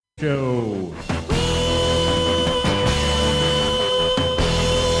Show.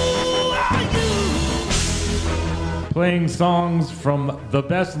 Playing songs from the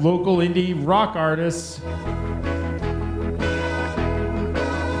best local indie rock artists.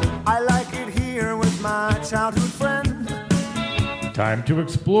 I like it here with my childhood friend. Time to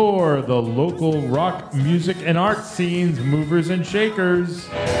explore the local rock, music, and art scenes, movers and shakers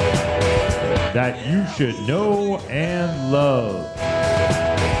that you should know and love.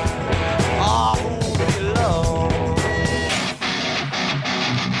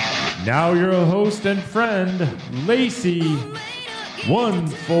 Now your host and friend, Lacey. 1,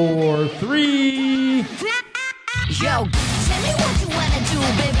 4, 3. Yo, tell me what you wanna do,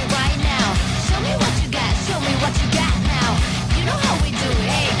 baby, right now. Show me what you got, show me what you got now. You know how we do it,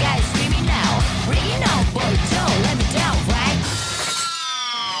 hey guys, scream me now. Bring it on, boy, don't let me down, right?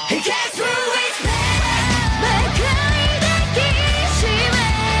 He gets through his pain, but kind of keeps him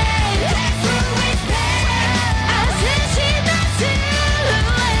in. Gets through his pain, I see the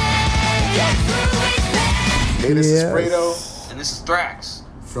silhouette. Gets through his pain. Hey, this is Fredo. And this is Thrax.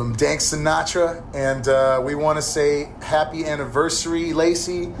 From Dank Sinatra, and we want to say happy anniversary,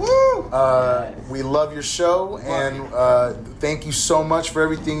 Lacey. Woo! We love your show, and thank you so much for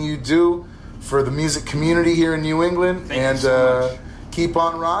everything you do for the music community here in New England. Thank you so much. Keep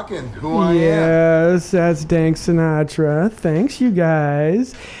on rocking. Who.IAm. Yes, that's Dank Sinatra. Thanks, you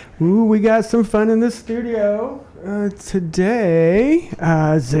guys. Ooh, we got some fun in the studio. Today,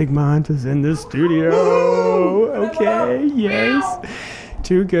 Zigmont is in the studio. Okay, yes.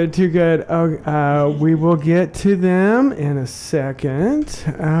 Too good, too good. We will get to them in a second.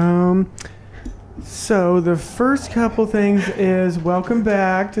 So the first couple things is welcome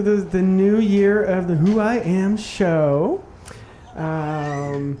back to the new year of the Who.IAm show.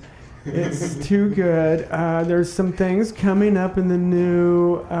 It's too good. There's some things coming up in the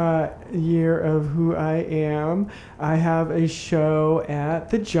new year of Who.IAm. I have a show at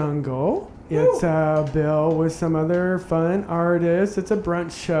the Jungle. It's Bill with some other fun artists. It's a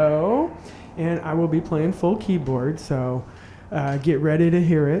brunch show, and I will be playing full keyboard, so get ready to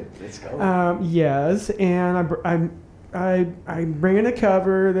hear it. Let's go. Yes, and I'm bringing a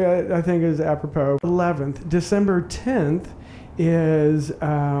cover that I think is apropos. 11th, December 10th is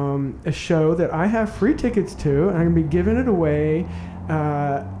a show that I have free tickets to, and I'm going to be giving it away.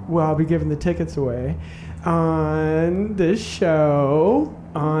 I'll be giving the tickets away on the show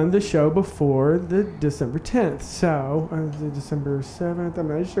before the December 10th. So, the December 7th, I'm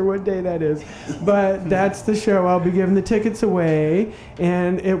not sure what day that is, but that's the show. I'll be giving the tickets away,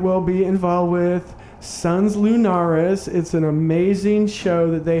 and it will be involved with Sons Lunaris. It's an amazing show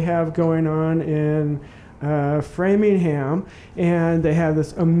that they have going on in Framingham, and they have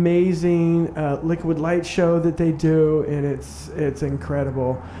this amazing liquid light show that they do, and it's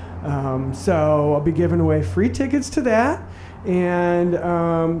incredible. So I'll be giving away free tickets to that, and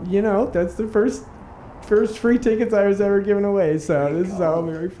that's the first free tickets I was ever giving away. So this is all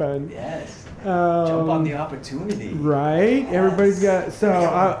very fun. Yes. Jump on the opportunity. Right. Yes. Everybody's got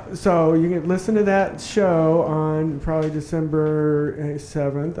so you can listen to that show on probably December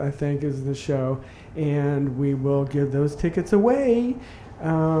 7th, I think, is the show, and we will give those tickets away.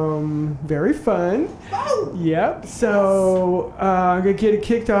 Very fun. Oh! Yep. So I'm gonna get it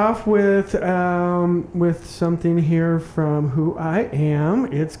kicked off with something here from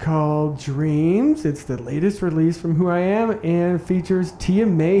Who.IAm. It's called Dreams. It's the latest release from Who.IAm and features Tia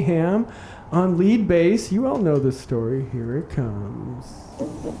Mayhem on lead bass. You all know the story. Here it comes.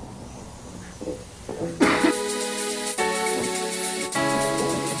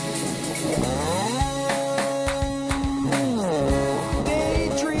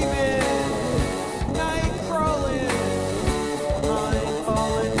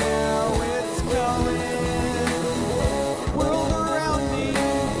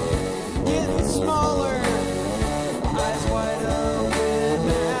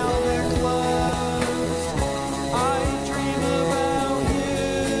 I dream about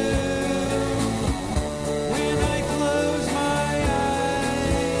you.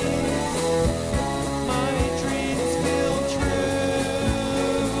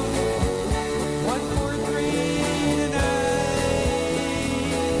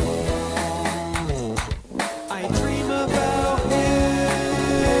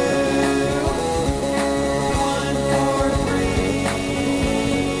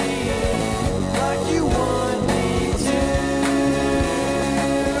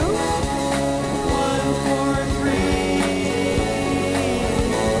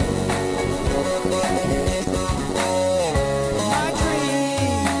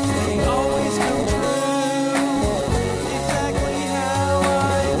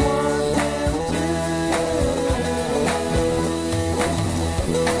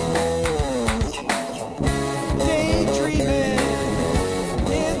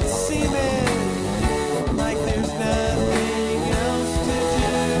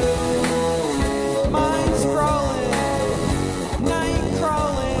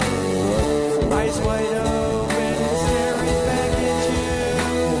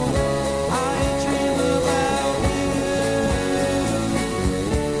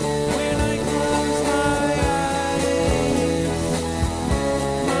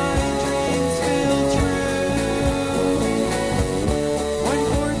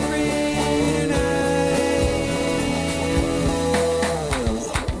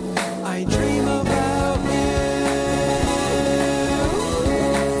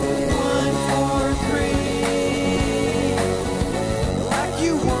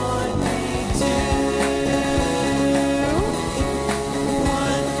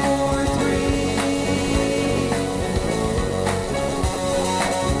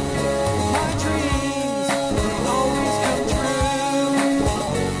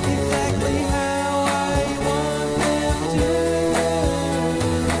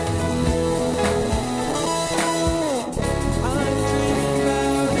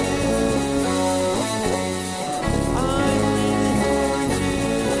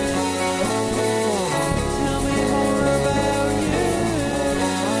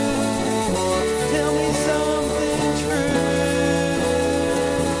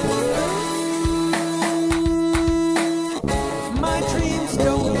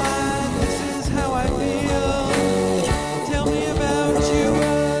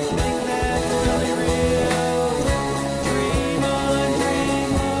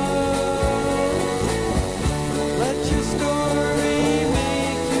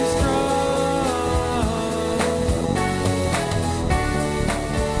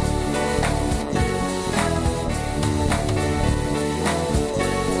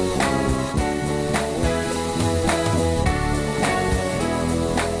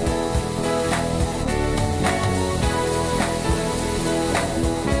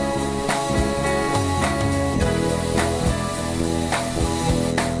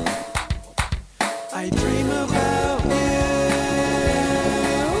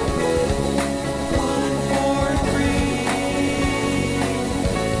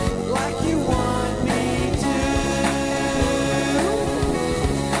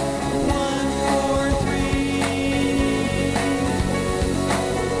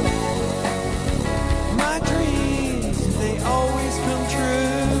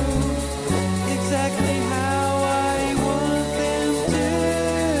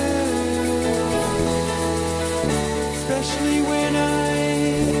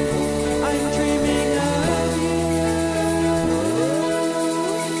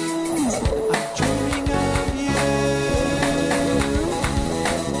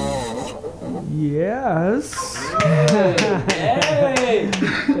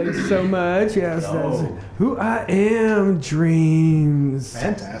 so much. Yes, that's Who I Am Dreams.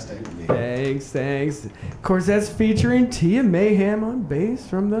 Fantastic. Thanks. Of course, that's featuring Tia Mayhem on bass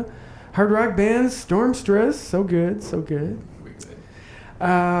from the hard rock band Stormstress. So good.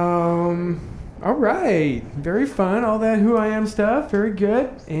 All right. Very fun. All that Who I Am stuff. Very good.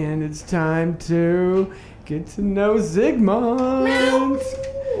 And it's time to get to know Zigmont.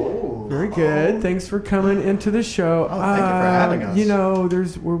 Very good. Thanks for coming into the show. Oh, thank you for having us. You know,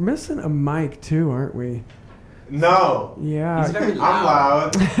 we're missing a mic too, aren't we? No. Yeah. He's very I'm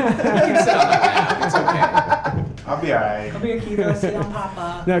loud. loud. You can sit on my lap. It's okay. I'll be alright. Come here, Kiva. Sit on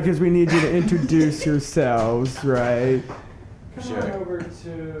Papa. No, because we need you to introduce yourselves, right? Come Sure. on over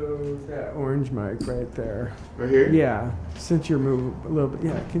to that orange mic right there. Right here? Yeah, since you're moving a little bit.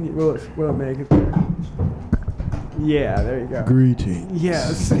 Yeah, can you? Will it make it there? Yeah, there you go. Greetings.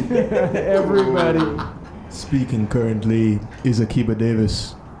 Yes, everybody. Speaking currently is Akiba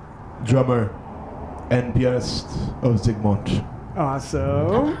Davis, drummer and pianist of Zigmont.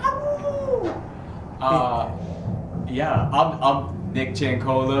 Awesome. Yeah, I'm Nick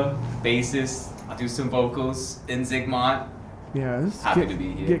Chancola, bassist. I do some vocals in Zigmont. Yes. Happy to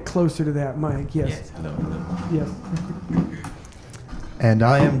be here. Get closer to that mic. Yes. Hello. Yes. And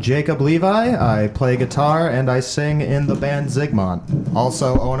I am Jacob Levi. I play guitar and I sing in the band Zigmont.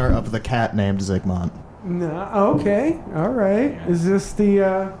 Also owner of the cat named Zigmont. No. Okay. All right. Is this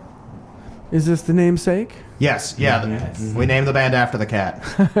the namesake? Yes, yeah. We named the band after the cat.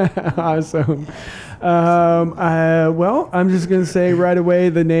 Awesome. Well, I'm just going to say right away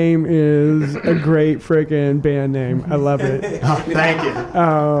the name is a great freaking band name. I love it. Thank you.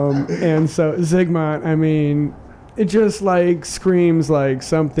 And so Zigmont, I mean, it just like screams like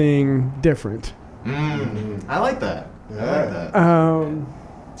something different. I like that. Yeah.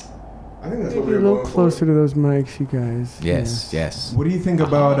 I think that's what Maybe we a were little going for. closer to those mics, you guys. Yes. What do you think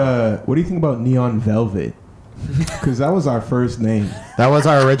about Neon Velvet? Because that was our first name. That was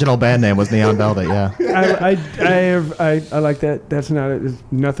our original band name, was Neon Velvet, yeah. I like that. That's not it. There's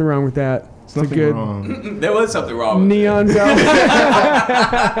nothing wrong with that. It's a Nothing good wrong. There was something wrong with Neon Velvet.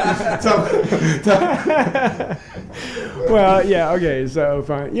 Well, yeah, okay, so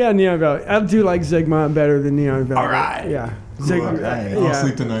fine. Yeah, Neon Velvet. I do like Zigmont better than Neon Velvet. All right. Yeah. Okay. I'll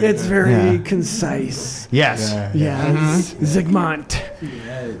sleep tonight. It's then. very Yeah. concise. Yes. Yeah. Yes. Zigmont.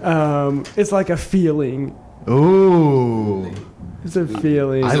 It's like a feeling. Ooh. It's a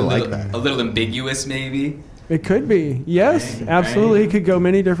feeling. I a like little, that. A little ambiguous, maybe. It could be. Yes, absolutely. It could go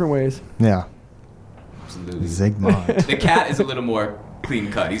many different ways. Yeah. Absolutely. Zigmont. The cat is a little more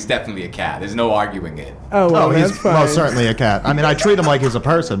clean cut. He's definitely a cat. There's no arguing it. Oh, well, Oh, that's he's fine. most certainly a cat. I mean, I treat him like he's a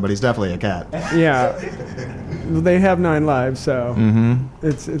person, but he's definitely a cat. Yeah. They have 9 lives, so Mm-hmm.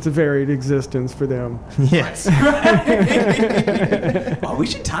 it's a varied existence for them. Yes. Oh, we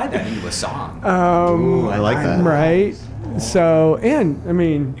should tie that into a song. Ooh, I like that. Right. So, and I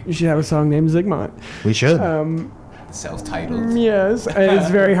mean, you should have a song named Zigmont. We should. Self-titled. Yes, it's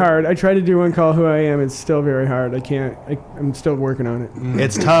very hard. I tried to do one called Who I Am. It's still very hard. I can't. I'm still working on it.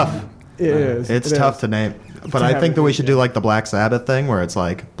 It's tough. It is. It's It tough is. to name. But I have think it. that we should do like the Black Sabbath thing where it's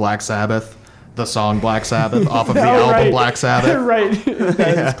like Black Sabbath, the song Black Sabbath off of the Oh, album right. Black Sabbath. Right. That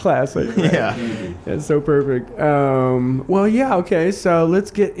Yeah. is classic. Right? Yeah. It's so perfect. Well, yeah, okay. So let's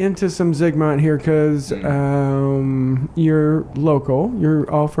get into some Zigmont here because you're local.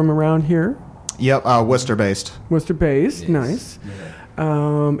 You're all from around here. Yep, Worcester based. Worcester based. Yes. Nice.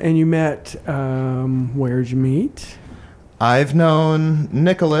 And you met, where'd you meet? I've known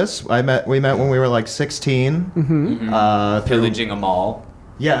Nicholas. We met when we were like 16. Mm-hmm. Pillaging a mall.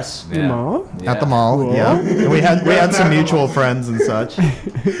 Yes. The mall? At the mall, Cool. yeah. And we had some mutual friends and such. Wait,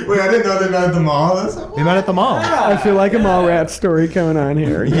 I didn't know they met at the mall. We met at the mall. I feel like a mall rat story coming on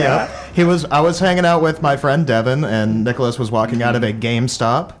here. Yeah. I was hanging out with my friend Devin, and Nicholas was walking out of a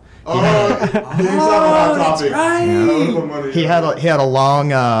GameStop. He had a long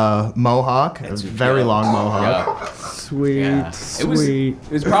mohawk, a very long mohawk. Yeah. Sweet, Yeah. sweet.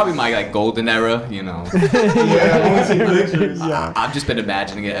 It was probably my like golden era, you know. Yeah, I want to see pictures. I've just been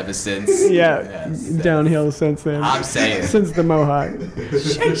imagining it ever since. Yeah, Yes. downhill since then. I'm saying. Since the mohawk.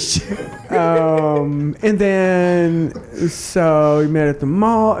 And then, so you met at the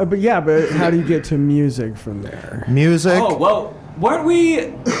mall. But how do you get to music from there? Music. Oh well, weren't we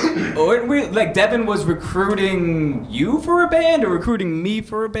like Devin was recruiting you for a band or recruiting me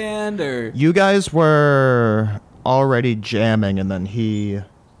for a band or? You guys were already jamming, and then him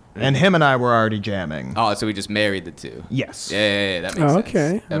and I were already jamming. Oh, so we just married the two. Yes. Yeah, that makes sense.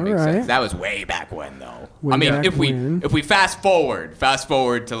 Okay, That makes alright. sense. That was way back when, though. Way I mean, back if when. we fast forward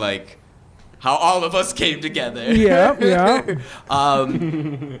to like how all of us came together. Yeah.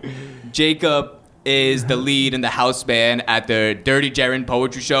 Jacob is the lead in the house band at the Dirty Jaren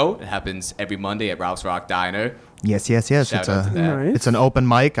Poetry Show. It happens every Monday at Ralph's Rock Diner. Yes. Shout It's out to that. Nice. it's an open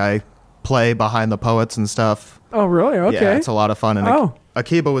mic. I play behind the poets and stuff. Oh, really? Okay. Yeah, it's a lot of fun. And Oh.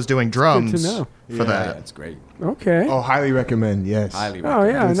 Akiba was doing drums know. for that. That's great. Okay. Oh, highly recommend. Yes. Highly Oh,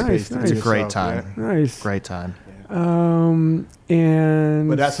 yeah. Good Nice. space to It's a Nice. great yourself, time. Nice. Great time. And.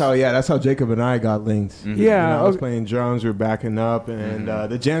 But that's how Jacob and I got linked. Yeah. You know, I was okay. playing drums, we were backing up, and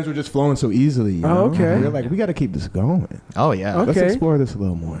the jams were just flowing so easily. You Oh, know? okay. We were like, we got to keep this going. Oh, yeah. Okay. Let's explore this a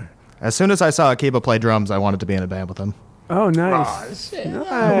little more. As soon as I saw Akiba play drums, I wanted to be in a band with him. Oh, nice.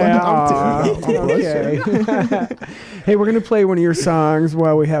 I'm Okay. Hey, we're gonna play one of your songs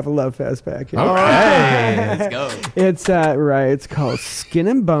while we have a love fest back here. Hey. Let's go. It's right. It's called Skin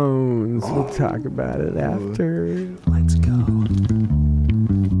and Bones. We'll talk about it after. Let's go.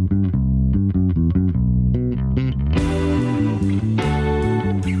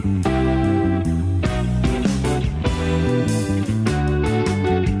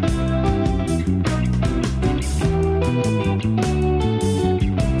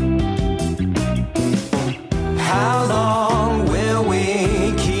 How long will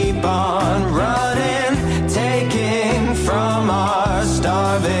we keep on running, taking from our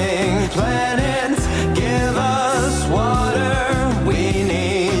starving planet? Give us water, we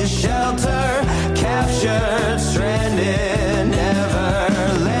need shelter, captured, stranded,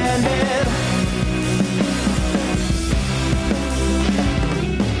 never landed.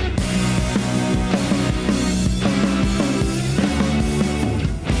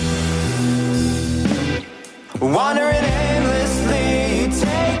 Wandering aimlessly,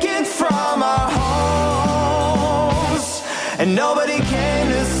 taken from our homes, and nobody came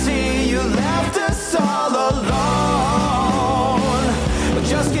to see. You left us all alone,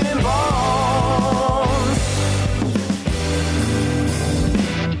 just getting bones.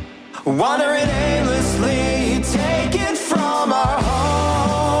 Wandering aimlessly, taken from our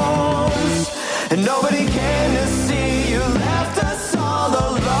homes, and nobody came to see. You left us all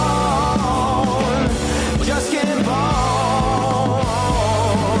alone, just getting bones.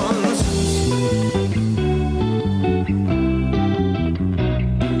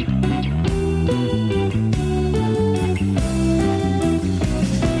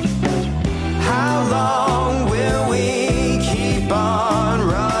 How long will we keep on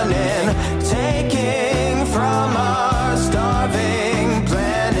running, taking from our starving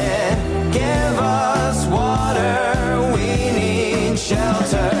planet? Give us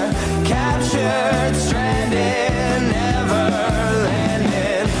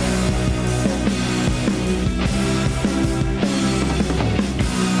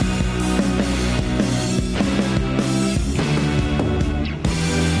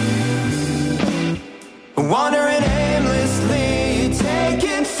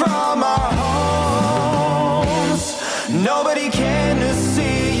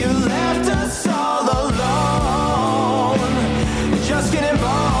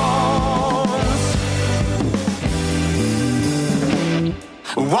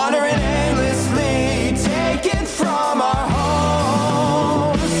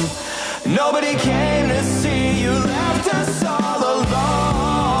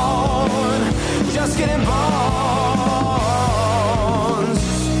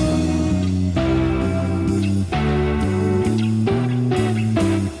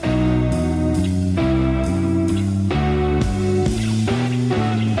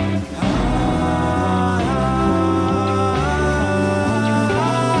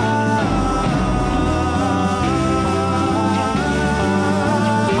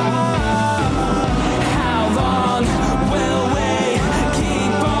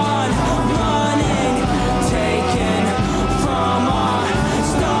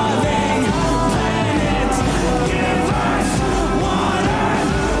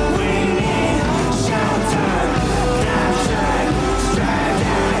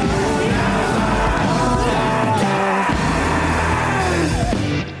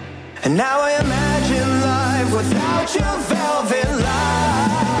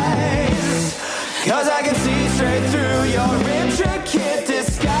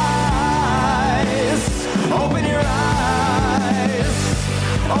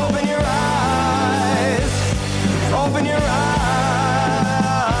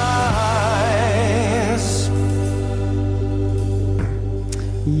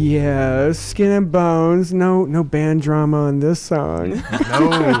Yes, Skin and Bones. No band drama on this song.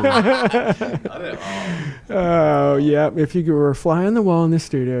 Oh, yeah. If you were a fly on the wall in the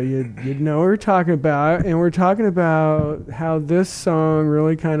studio, you'd know what we're talking about. And we're talking about how this song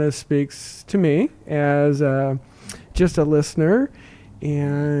really kind of speaks to me as just a listener.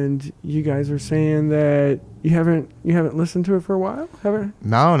 And you guys are saying that you haven't listened to it for a while? Haven't?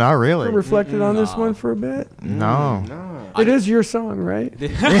 No, not really. Reflected on this one for a bit? No. It is your song, right?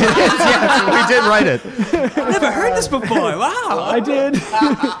 Yes, we did write it. I've never heard this before. Wow. I did.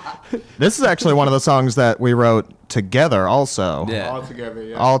 This is actually one of the songs that we wrote together also. Yeah. All together,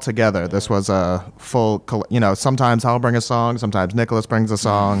 yeah. All together. This was a full, sometimes I'll bring a song, sometimes Nicholas brings a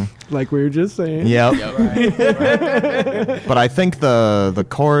song. Like we were just saying. Yep. But I think the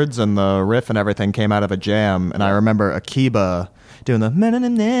chords and the riff and everything came out of a jam, and I remember Akiba doing the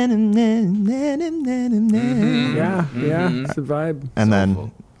Yeah, it's a vibe. and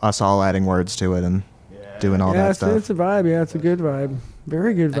then us all adding words to it and doing all that stuff. It's a vibe. Yeah, it's a good vibe.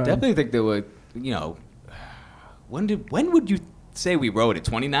 Very good vibe. I definitely think there were, when would you say we wrote it?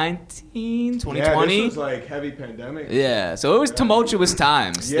 2019, 2020? Yeah, this was like heavy pandemic. Yeah, so it was tumultuous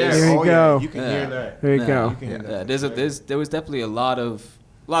times. Yeah, There you go. You can hear that. There you go. You can hear that. There was definitely a lot of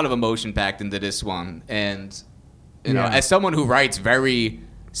emotion packed into this one, and as someone who writes very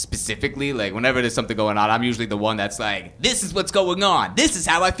specifically, like whenever there's something going on, I'm usually the one that's like, this is what's going on, this is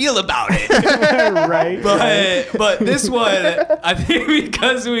how I feel about it. Right. But this one, I think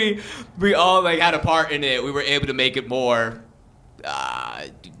because we all like had a part in it, we were able to make it more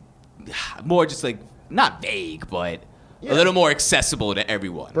just like not vague, but a little more accessible to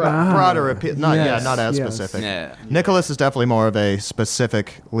everyone. Broader appeal. Not as Yes. specific. Yeah. Nicholas is definitely more of a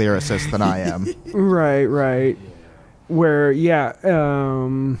specific lyricist than I am. Right. Where,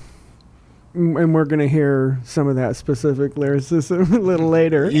 and we're going to hear some of that specific lyricism a little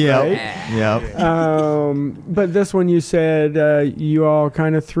later. Right? Yep. But this one you said you all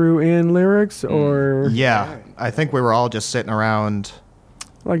kind of threw in lyrics, or Yeah. I think we were all just sitting around.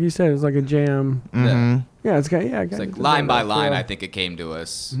 like you said, it's like a jam. Yeah, it's like line by line, I think it came to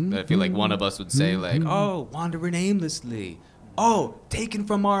us. I feel like one of us would say like, "Oh, wandering aimlessly. Oh, taken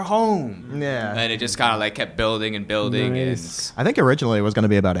from our home." Yeah. And it just kind of like kept building and building. Nice. I think originally it was going to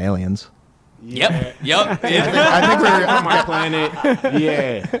be about aliens. Yep. I think we were On my planet.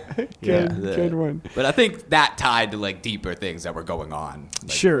 Yeah. Good one. But I think that tied to like deeper things that were going on.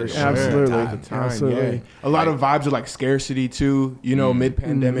 Like, Sure, at the absolutely. At the time, Absolutely. yeah. A lot of vibes of like scarcity too,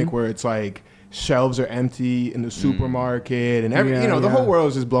 mid-pandemic where it's like shelves are empty in the supermarket and the whole world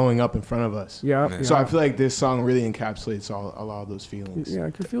is just blowing up in front of us. Yeah. So I feel like this song really encapsulates a lot of those feelings. Yeah, I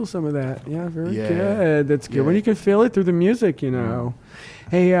could feel some of that. Yeah, very Yeah. good. That's good. Yeah. When you can feel it through the music,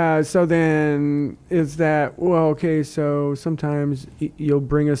 Hey, so then is that, okay, so sometimes you'll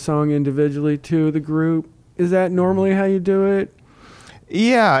bring a song individually to the group. Is that normally how you do it?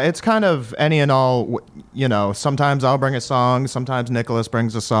 Yeah, it's kind of any and all, sometimes I'll bring a song, sometimes Nicholas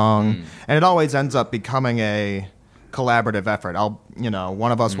brings a song, and it always ends up becoming a collaborative effort.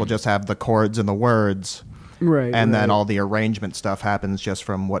 One of us will just have the chords and the words, Right. and then all the arrangement stuff happens just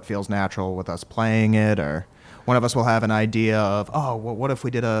from what feels natural with us playing it, or one of us will have an idea of, what if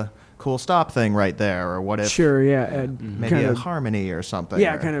we did a cool stop thing right there, or what if Sure, yeah. maybe a harmony or something.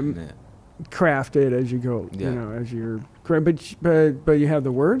 Yeah, or- kind of craft it as you go, as you're, but you have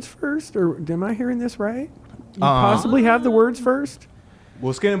the words first, or am I hearing this right? You possibly have the words first?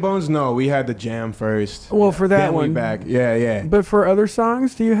 Well, Skin and Bones, no, we had the jam first. Well, for that Then we one. back. Yeah. But for other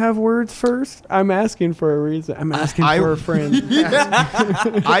songs, do you have words first? I'm asking for a reason. I'm asking for a friend.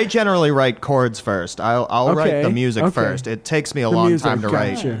 I generally write chords first. I'll write the music okay. first. It takes me a long time to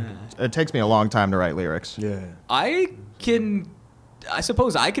write. gotcha. It takes me a long time to write lyrics. Yeah. I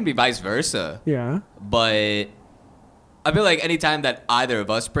suppose I can be vice versa. Yeah. But I feel like anytime that either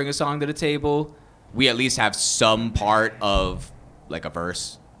of us bring a song to the table, we at least have some part of like a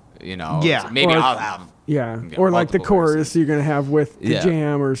verse, Yeah. So maybe Or- I'll have. Yeah. Yeah, Or like the multiple chorus verses. you're going to have with the Yeah.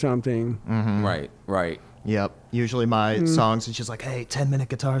 jam or something. Right. Yep. Usually my songs, it's just like, hey, 10-minute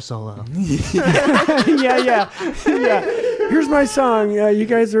guitar solo. yeah. Here's my song. You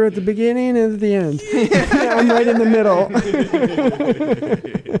guys are at the beginning and at the end. I'm right in the middle.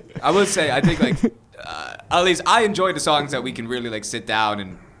 I would say I think like at least I enjoy the songs that we can really like sit down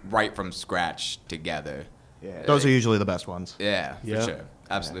and write from scratch together. Yeah. Those are usually the best ones. Yeah, for Yep. sure,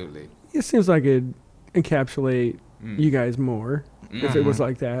 absolutely. It seems like it'd encapsulate you guys more if it was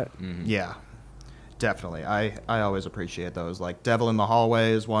like that. Yeah. Definitely. I always appreciate those. Like Devil in the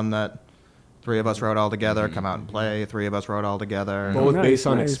Hallway is one that 3 of us wrote all together. Come Out and Play, 3 of us wrote all together. Both Nice, based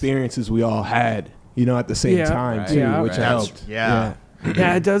on nice. experiences we all had, at the same Yeah. time Right. too, Yeah. which Right. helped. Yeah.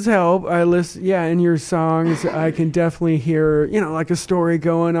 Yeah, it does help. I listen. Yeah, in your songs, I can definitely hear, like a story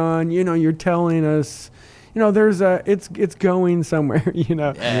going on. You're telling us, it's going somewhere.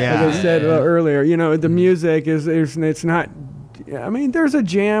 Like I said earlier. The music it's not. I mean, there's a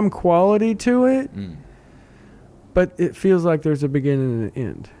jam quality to it, but it feels like there's a beginning and an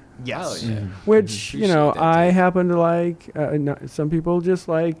end. Yes. Which I happen to like. Some people just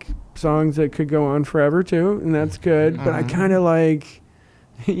like songs that could go on forever too, and that's good. But I kind of like,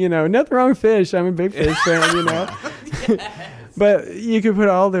 nothing wrong with Fish. I'm a big Fish fan, But you could put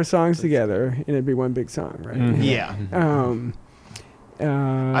all their songs together, and it'd be one big song, right? Yeah. I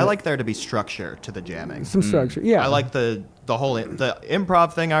I like there to be structure to the jamming. some structure. Yeah, I like the whole the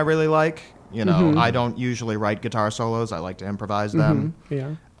improv thing. I really like. I don't usually write guitar solos. I like to improvise them.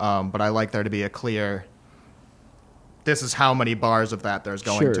 Yeah. But I like there to be a clear. This is how many bars of that there's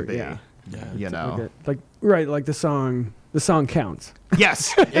going to be. Yeah. Like the song. The song counts.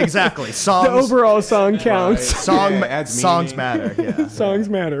 yes, exactly. Songs. The overall song counts. Songs matter. Yeah. Songs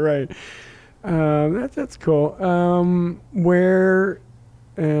matter, right? That's cool. Where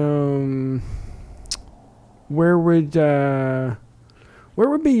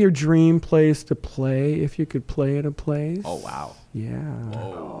would be your dream place to play if you could play at a place? Oh wow. Yeah.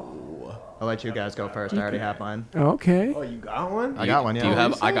 I'll let you guys go first. I already have mine. Okay. Oh, you got one? I got one. Yeah. Do you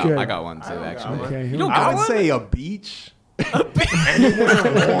have? I Good. got one too actually. Okay. You don't I got would one? say a beach. I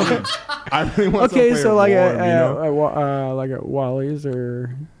really want Okay, to so like warm, like a Wally's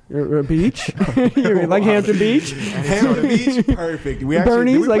or a beach. You mean like Hampton Beach? Hampton Beach, perfect. We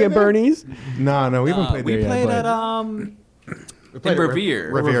Bernie's, like play at there? Bernie's. No, we haven't played there We yet. played but- at We played in at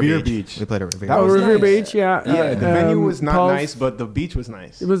Revere. Revere Beach. We played at Revere. That Oh, was Revere nice. Beach, yeah. Yeah, the venue was not Paul's- nice, but the beach was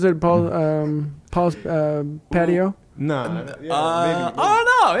nice. Was it Paul's patio? No,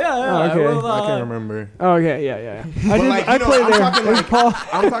 Oh no, yeah. okay. Well, I can't remember. Oh, okay, yeah. But I played I'm there. talking It was like, Paul.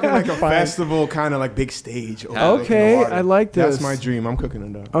 I'm talking like a Fine. festival kind of like big stage. Okay, I like this. That's my dream. I'm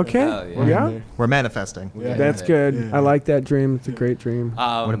cooking it up. Okay, Hell yeah. yeah. We're manifesting. Yeah. That's good. Yeah. I like that dream. It's a great dream.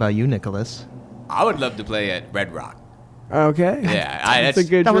 What about you, Nicholas? I would love to play at Red Rock. Okay. Yeah, That's a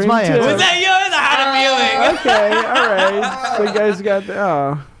good That was dream, my too. answer. Was that yours? I had a feeling. Okay, all right. So you guys got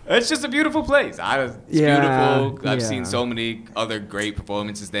the, It's just a beautiful place. It's Yeah, beautiful. I've yeah. seen so many other great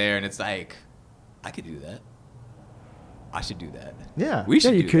performances there, and it's like, I could do that. I should do that. Yeah. We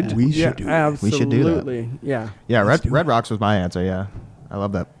should you do could. that. We should yeah, do that. absolutely. We should do that. Yeah. Yeah, Red Rocks was my answer. Yeah, I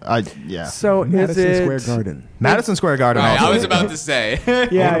love that. Yeah. So Madison is it Square Garden. Madison Square Garden. Right, also. I was about to say. Yeah,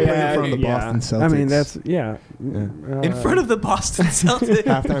 Play yeah. in front of the yeah. Boston I mean, Celtics. that's In front of the Boston Celtics.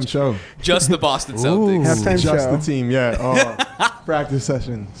 Halftime show. Just the Boston Celtics. Halftime Just show. the team, yeah. Oh, practice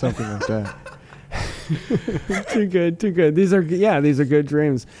session, something like that. Too good. These are good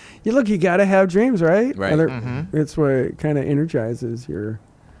dreams. You got to have dreams, right? Right. It's what kind of energizes your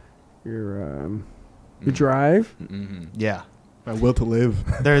drive, Yeah. My will to live.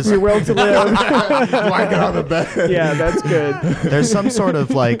 There's your will to live. Why get out of bed? Yeah, that's good. there's some sort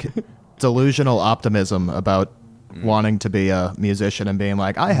of like delusional optimism about wanting to be a musician and being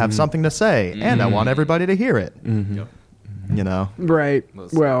like, I have something to say and I want everybody to hear it. Yep. You know. Right.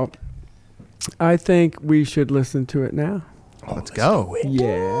 Most Well, I think we should listen to it now. Let's go.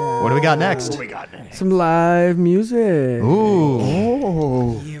 Yeah. What do we got next? Some live music. Ooh.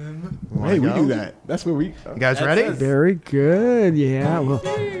 Oh. Hey, we go? do that. That's what we. You guys ready? Very good. Yeah. Well,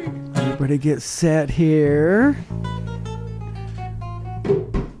 everybody get set here.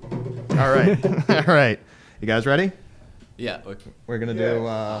 All right. All right. You guys ready? Yeah. Okay. We're gonna do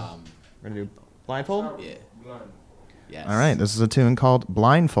blindfold. Yeah. Yes. All right. This is a tune called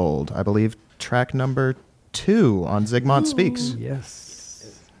Blindfold. I believe track number 2 on Zigmont Speaks.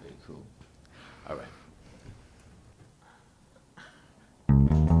 Yes. Very cool. All right.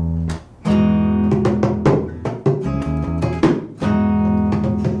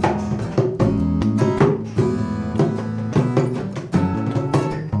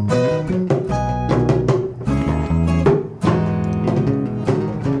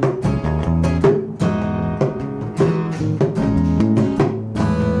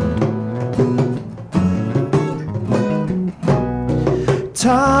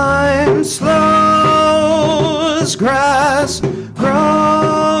 Time slows, grass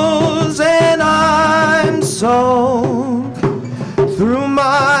grows, and I'm sown through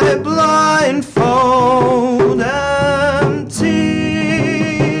my blindfold. Empty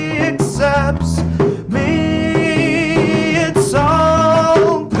accepts me, it's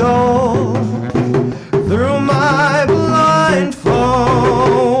all gold through my blindfold.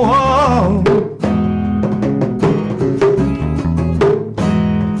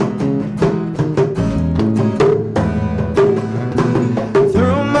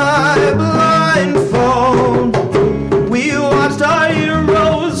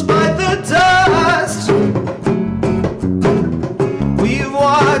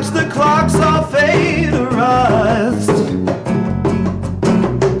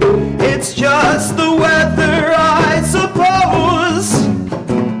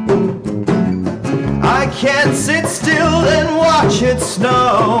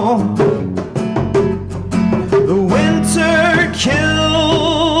 snow. The winter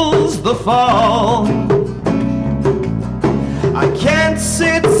kills the fall. I can't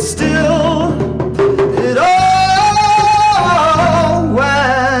sit still at all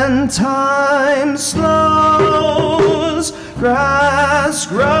when time slows. Grass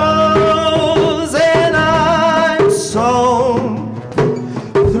grows and I'm sown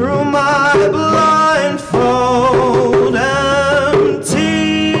through my blindfold.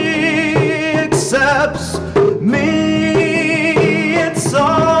 Empty accepts me. It's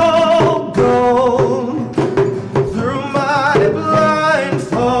all gold through my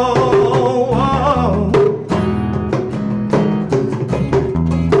blindfold.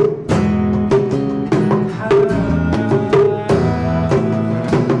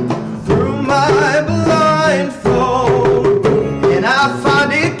 Through my blindfold, and I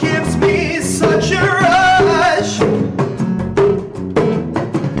find it gives me such a rush.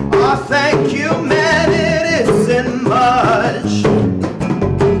 Oh, thank you, man, it isn't much.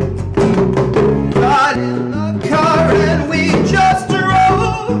 Got in the car and we just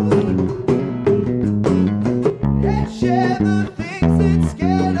drove and shared the things that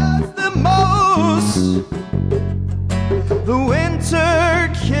scared us the most. The winter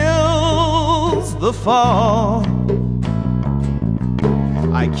kills the fall.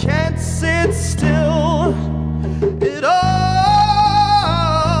 I can't sit still at all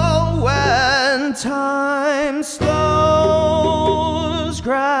when time slows.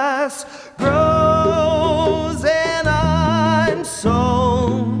 Grass grows and I'm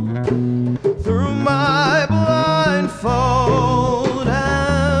sown through my blindfold.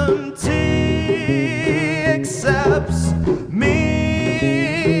 Empty accepts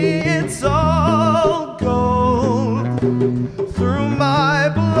me. It's all gold through my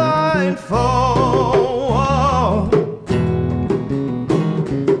blindfold.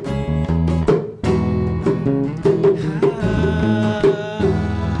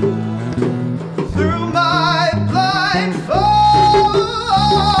 Through my blindfold.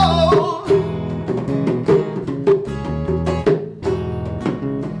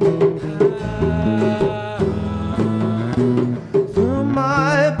 Through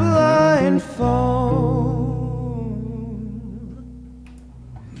my blindfold.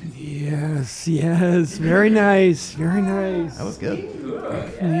 Yes, yes. Very nice. Very nice. That was good.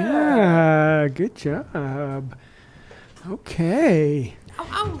 Yeah, good job. Okay.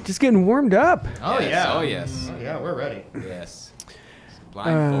 Just getting warmed up. Oh yes. Oh yes. Yeah, we're ready. Yes.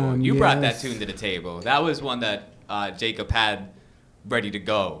 Blindfold. You brought that yes. tune to the table. That was one that Jacob had ready to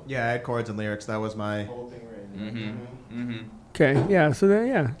go. Yeah, I had chords and lyrics. That was my. Okay, yeah, so then,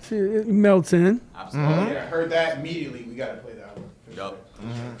 yeah, see, it melts in. Absolutely. Yeah, I heard that immediately. We gotta play that one. Yup.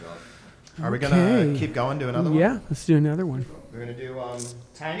 Are we gonna Okay. keep going? Do another one? Yeah, let's do another one. We're gonna do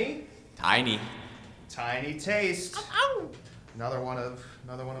Tiny. Tiny. Tiny Taste. Another one of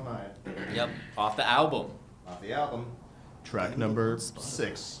mine. Yep. Off the album. Off the album. Track number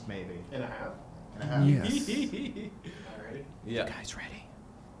 6, maybe. And a half. And a half. Yes. Yeah. Guys ready?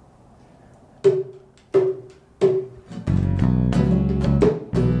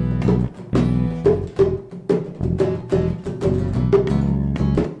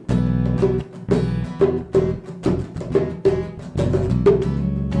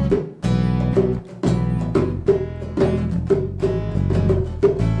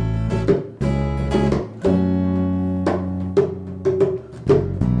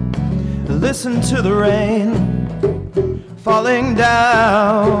 Listen to the rain falling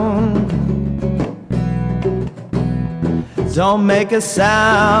down. Don't make a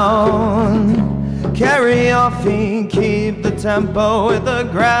sound. Carry your feet, keep the tempo with the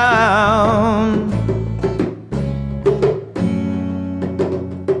ground.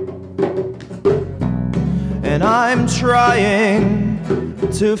 And I'm trying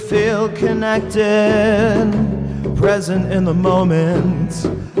to feel connected, present in the moment.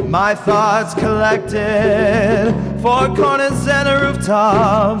 My thoughts collected, four corners and a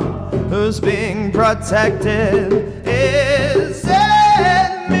rooftop. Who's being protected? Is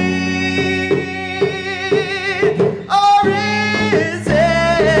it me? Or is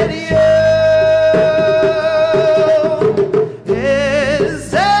it you?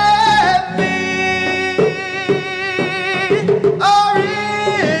 Is it me? Or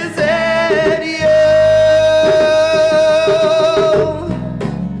is it you?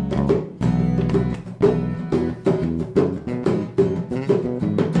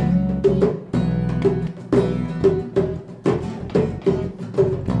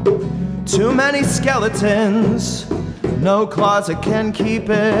 Too many skeletons, no closet can keep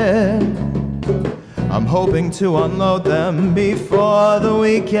it. I'm hoping to unload them before the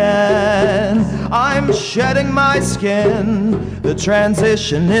weekend. I'm shedding my skin, the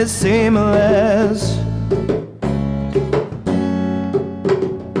transition is seamless.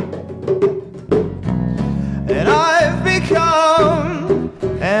 And I've become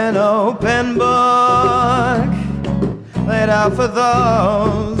an open book, laid out for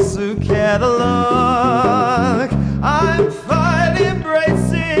those who care to look. I'm fine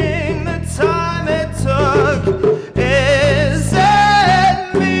embracing the time it took. Is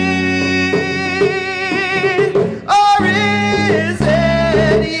it me, or is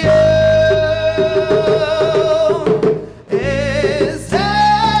it you? Is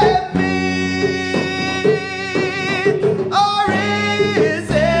it me, or is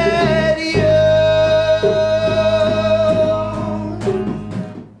it you?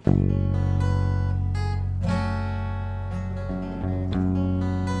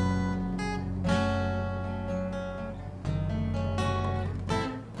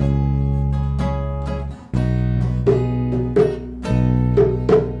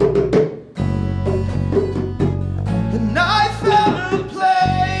 And I found a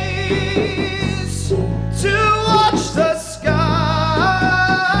place to watch the sky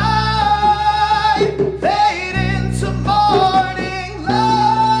fade into morning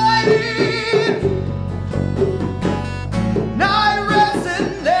light. And I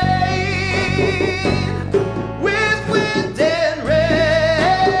resonate with wind and rain.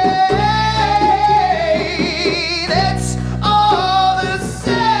 It's all the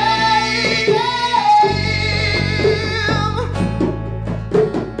same.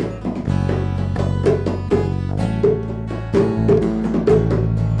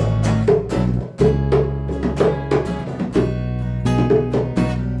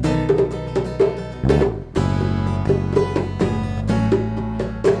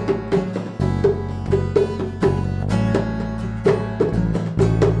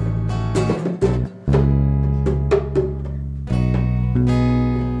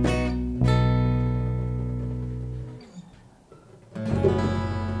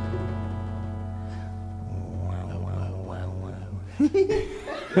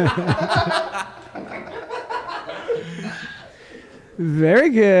 Very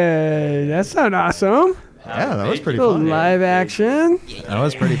good. That sounded awesome. Yeah, that was pretty Little fun. live action. That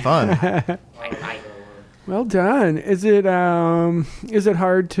was pretty fun. Well done. Is it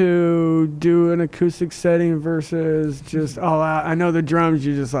hard to do an acoustic setting versus just all out? I know the drums.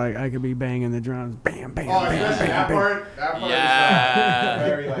 You just like I could be banging the drums, bam, bam, bam, bam, bam.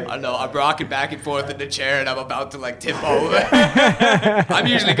 Yeah. I know. I'm rocking back and forth in the chair, and I'm about to like tip over. I'm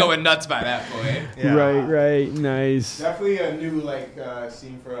usually going nuts by that point. Yeah. Right. Nice. Definitely a new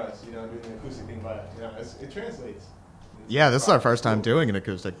scene for us, doing the acoustic thing, but it translates. Yeah, this is our first time doing an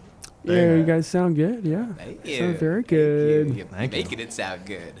acoustic thing. Yeah, you guys sound good. Yeah. Thank you. Sound very good. You're Thank you. making it sound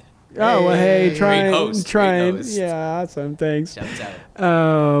good. Oh well, hey, Great trying. host, great host. Yeah, awesome. Thanks. Shouts out.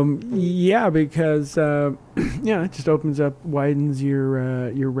 Yeah, because it just opens up, widens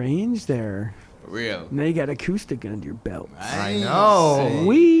your range there. For real. Now you got acoustic under your belt. I know.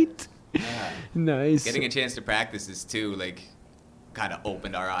 Sweet. Nice. Getting a chance to practice this too, like, kind of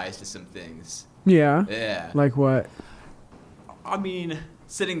opened our eyes to some things. Yeah. Yeah. Like what? I mean,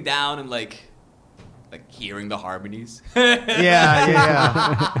 sitting down and like hearing the harmonies.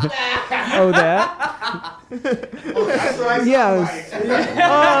 Yeah. Oh, that. Yes.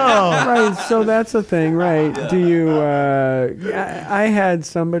 Oh. Right. So that's a thing, right? Do you? I had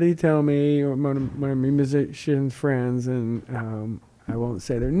somebody tell me, one of my musician friends, and I won't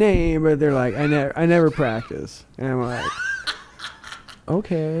say their name, but they're like, I never practice, and I'm like,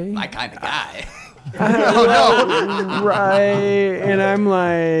 okay. My kind of guy. Right. And I'm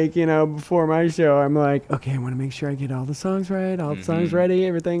like, before my show, I'm like, okay, I want to make sure I get all the songs right, all the songs ready,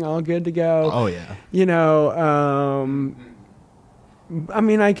 everything all good to go. Oh yeah. I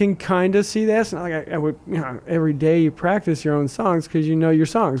mean, I can kind of see that. It's not like I would, every day you practice your own songs because you know your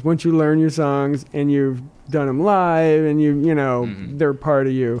songs. Once you learn your songs and you've done them live and they're part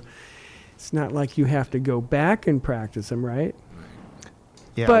of you, it's not like you have to go back and practice them, right?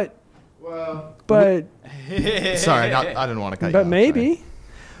 Yeah. But sorry, I didn't want to cut you but off, maybe. sorry.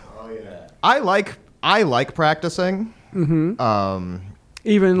 Oh yeah. I like practicing. Mm-hmm.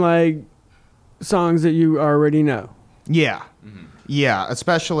 Even like songs that you already know. Yeah. Yeah,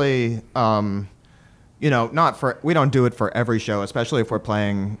 especially we don't do it for every show, especially if we're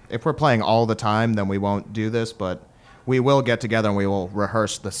playing all the time, then we won't do this, but we will get together and we will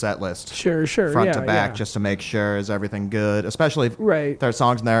rehearse the set list. Sure, front to back, just to make sure is everything good, especially if right. there's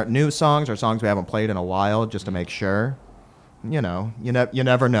songs in there, new songs or songs we haven't played in a while, just to make sure. you know, you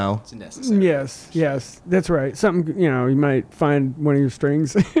never know. It's necessary. Yes, that's right. Something, you know, you might find one of your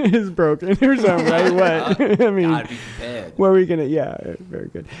strings is broken or something, right? What? I mean, Gotta be prepared. what are we gonna? Yeah, very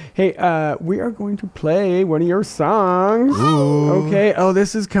good. Hey, we are going to play one of your songs. Ooh. Okay. Oh,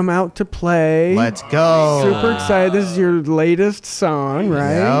 this has come out to play. Let's go. Super excited. This is your latest song,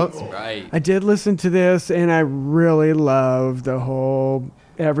 right? Yep. Right. I did listen to this, and I really love the whole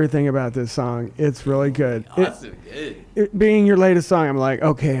everything about this song. It's really good. Awesome. Good. It being your latest song, I'm like,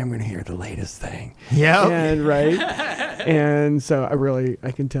 okay, I'm gonna hear the latest thing. Yep. And right. And so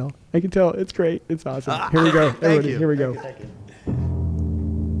I can tell. It's great. It's awesome. Here we go. Everybody, you. here we go.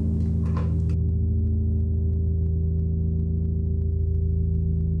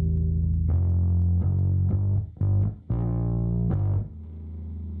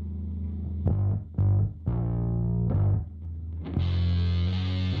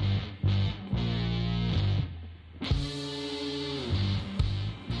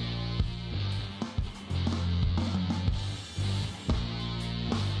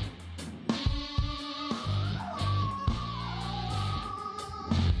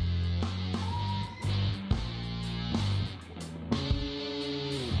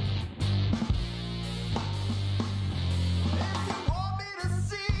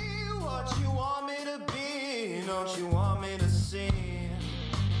 Don't you want me to see?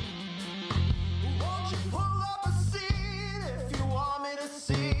 Won't you pull up a seat if you want me to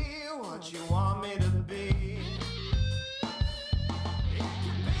see what you want me to be? It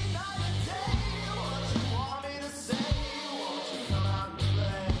can be night and day, what you want me to say, won't you come out and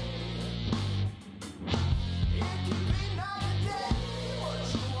play? It can be night and day, what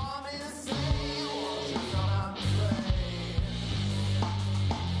you want me to say, won't you come out and play?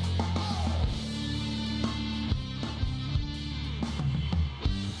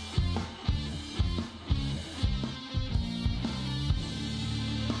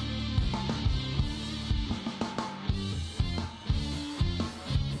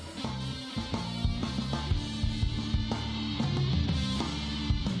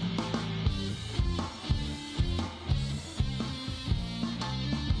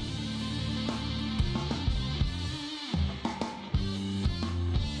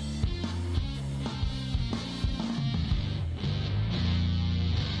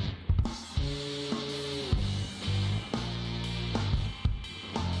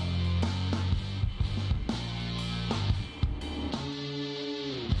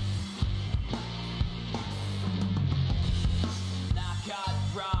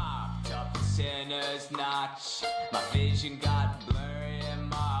 Sinner's notch. My vision got blurry and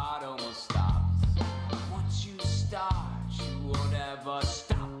my heart almost stopped. Once you start, you won't ever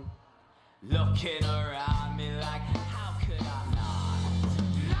stop. Looking around me like, how could I not?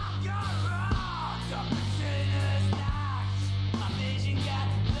 Knock your rock up the sinner's notch. My vision got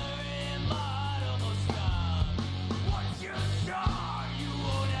blurry and my heart almost stopped. Once you start, you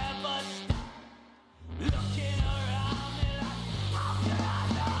won't ever stop. Looking around me like, how could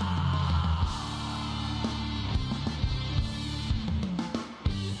I not?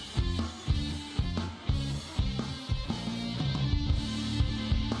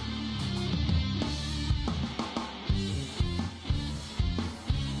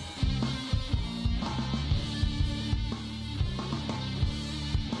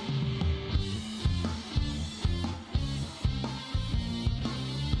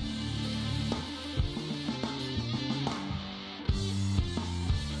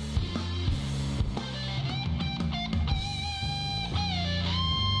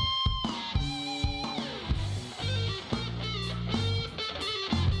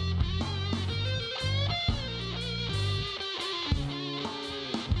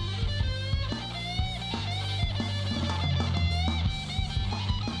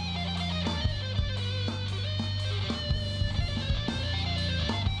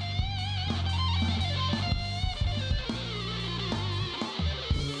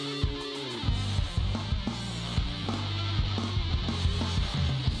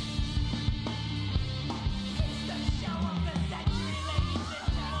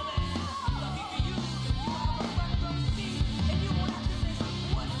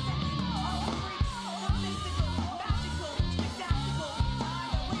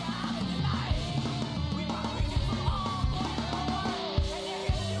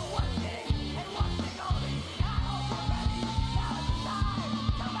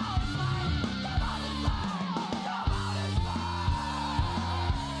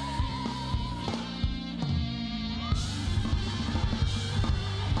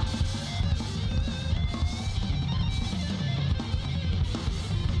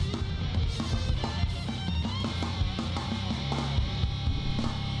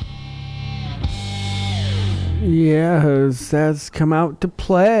 Yes, that's come out to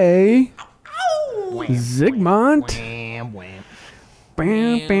play. Zigmont.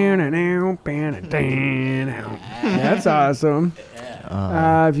 That's awesome.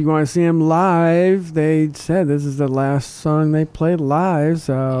 If you want to see them live, they said this is the last song they played live.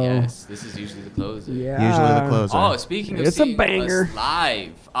 So Yes, this is usually the closer. yeah, Usually the closer. Oh, speaking of It's a seeing banger. us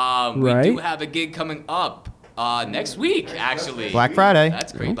live, we Right. do have a gig coming up next week, actually. Black Friday.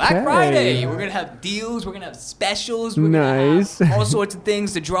 That's great. Okay. Black Friday. We're going to have deals. We're going to have specials. We're Nice. going to have all sorts of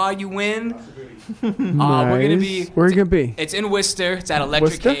things to draw you in. We're going to be... Where are you gonna be? It's in Worcester. It's at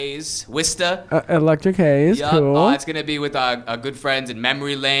Electric Worcester? Haze. Worcester. Electric Haze. Yup. Cool. It's going to be with our good friends in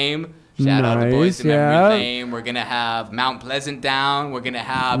Memory Lane. Shout out to the Nice, boys in yeah. Memory Lane. We're going to have Mount Pleasant down. We're going to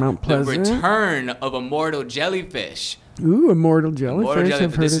have Mount the Pleasant. return of Immortal Jellyfish. Ooh, Immortal Jellyfish. Immortal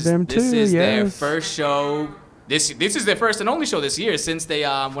I've heard of them too. This is their Yes. first show. This is their first and only show this year since they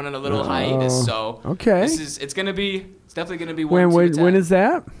went on a little hiatus. So okay. it's definitely gonna be one. When is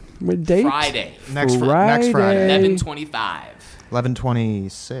that? What date? Friday? Next Friday. Friday. 11:25.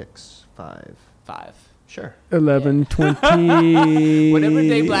 11/26. 5. 5. Sure. 11/20. Whatever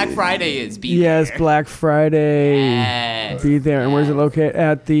day Black Friday is. Be Yes, there. Black Friday. Yes. Be there. And where's it located?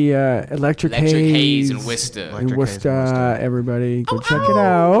 At the Electric Haze in Worcester. In Electric Haze Worcester. in Worcester. Everybody, go check it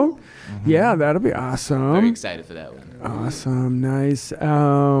out. Yeah, that'll be Very awesome. excited for that one. Awesome, nice.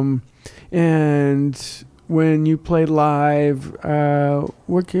 And when you play live,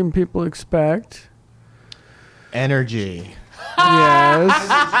 what can people expect? Energy. Yes,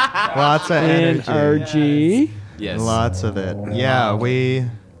 Lots of energy. NRG. Yes. Lots of it. Yeah, we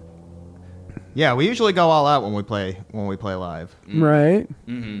usually go all out when we play live. Right.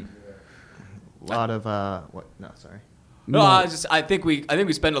 Mm-hmm. A lot of what? No, sorry. No, I think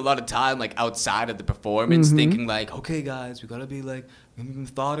we spend a lot of time like outside of the performance, thinking like, okay, guys, we gotta be like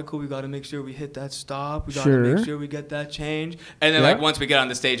methodical. We gotta make sure we hit that stop. We gotta Sure. make sure we get that change. And then Yeah. like once we get on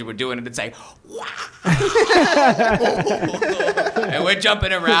the stage and we're doing it, it's like, wow, and we're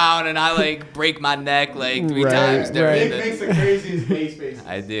jumping around, and I like break my neck like 3 Right, times during right. the. the craziest bass faces.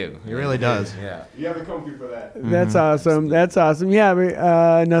 I do. He really does. Yeah. You have to come through for that. That's awesome. That's awesome.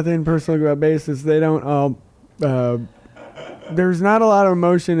 Yeah, nothing personal about bassists. They don't all. There's not a lot of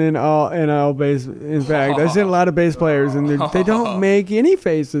emotion in all bass. In fact, I've seen a lot of bass players, and they don't make any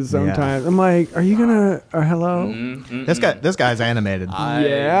faces sometimes. I'm like, are you gonna? Hello. Mm-hmm. This guy's animated.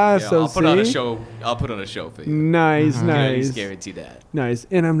 Yeah, so I'll put on a see? show. I'll put on a show for you. Nice, I can nice, guarantee that. nice.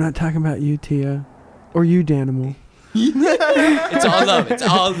 And I'm not talking about you, Tia, or you, Danimal. It's all love. It's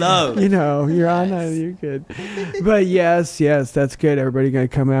all love. You know, you're on that. You're good. But yes, that's good. Everybody gonna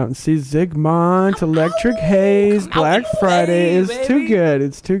come out and see Zigmont, Electric Haze, Come out Black and Friday. play, It's too baby. good.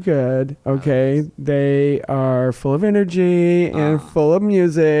 It's too good. Okay, they are full of energy and full of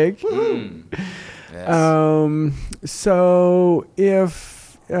music. Yes. So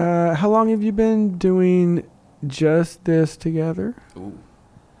if how long have you been doing just this together? Ooh.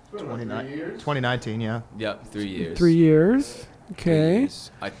 2019, yeah. Yep, 3 years. 3 years. 3 Okay.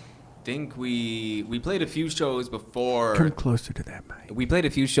 years. I think we played a few shows before. Come closer to that mic. We played a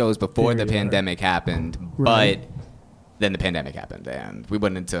few shows before There the you are. pandemic happened, Right. but then the pandemic happened, and we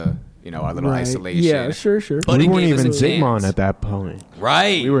went into our little Right. isolation. Yeah, sure. But we it weren't gave us even a chance. Zigmont at that point.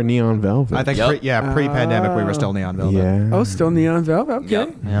 Right. We were Neon Velvet. I think Yep. pre-pandemic we were still Neon Velvet. Yeah. Oh, still Neon Velvet. Okay.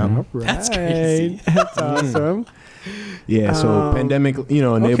 Yep. Yeah. All That's right. crazy. That's awesome. Yeah, so pandemic,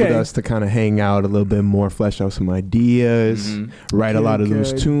 enabled okay. us to kind of hang out a little bit more, flesh out some ideas, write a lot of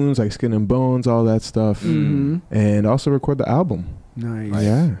loose Good. tunes like Skin and Bones, all that stuff, and also record the album. Nice.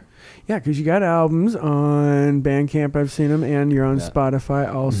 Yeah. Yeah, because you got albums on Bandcamp. I've seen them, and you're on Yeah.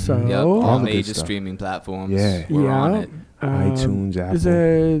 Spotify also. Yep. All All the good major stuff. streaming platforms. Yeah. We're on Yeah. it. iTunes, Apple. Is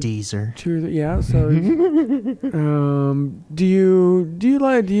it Deezer. true? Yeah. So, do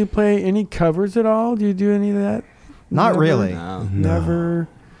you play any covers at all? Do you do any of that? Not Never? really. No. Never.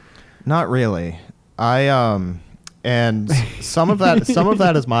 Not really. And some of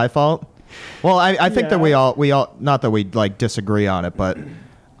that is my fault. Well, I think that we all not that we like disagree on it, but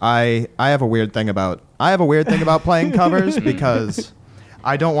I have a weird thing about playing covers because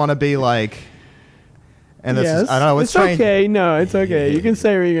I don't want to be like, and this Yes. is, I don't know, it's strange. okay. No, it's okay. You can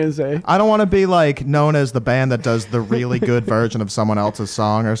say what you're gonna say. I don't want to be like known as the band that does the really good version of someone else's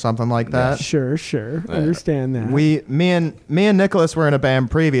song or something like that. Sure. Understand that. Me and Nicholas were in a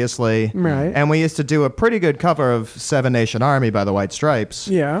band previously, Right. And we used to do a pretty good cover of Seven Nation Army by the White Stripes.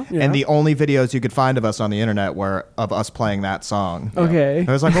 Yeah. And the only videos you could find of us on the internet were of us playing that song. Okay.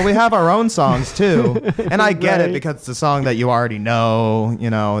 I was like, well, we have our own songs too, and I get it Right. because it's a song that you already know.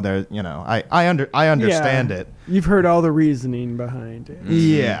 I understand it. You've heard all the reasoning behind it.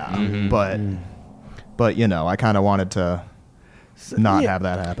 Yeah, but But I kind of wanted to not have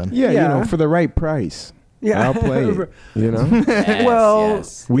that happen. Yeah, for the right price. Yeah. I'll play it, Yes, Well,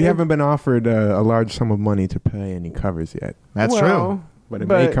 yes. We haven't been offered a large sum of money to pay any covers yet. That's true. But it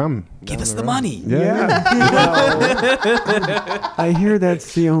may come. Give us the money. Yeah. Well, I hear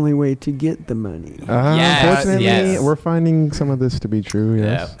that's the only way to get the money. Yes, Unfortunately, yes. we're finding some of this to be true,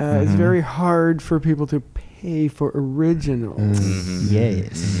 yes. It's very hard for people to pay for originals.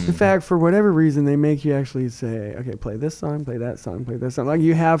 Yes. In fact, for whatever reason, they make you actually say, okay, play this song, play that song, play this song. Like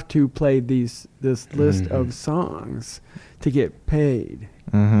you have to play this list of songs to get paid.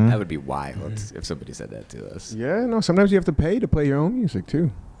 That would be wild if somebody said that to us. Yeah, no, sometimes you have to pay to play your own music, too.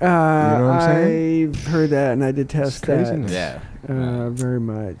 What I'm saying? I've heard that, and I detest that craziness. Yeah. very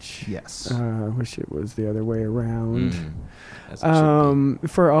much. Yes. I wish it was the other way around. That's what it should be.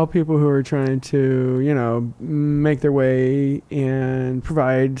 For all people who are trying to, make their way and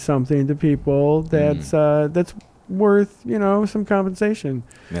provide something to people that's worth, some compensation.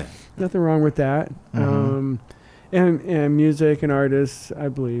 Yeah. Nothing wrong with that. And music and artists, I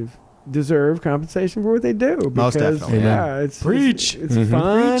believe, deserve compensation for what they do. Most because, definitely. Yeah, it's Preach. It's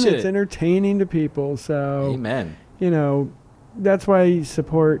fun. Preach it. It's entertaining to people. So, Amen. that's why you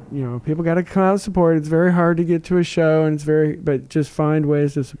support. People got to come out and support. It's very hard to get to a show, and but just find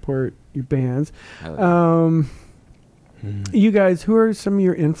ways to support your bands. You guys, who are some of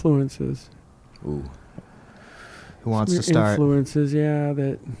your influences? Ooh. Who wants Your to start? Influences,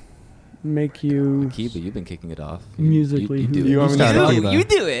 that make you Kiba, you've been kicking it off. musically. You do You it. want me to start, You Kiba?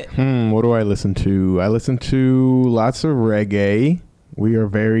 do it. What do I listen to? I listen to lots of reggae. We are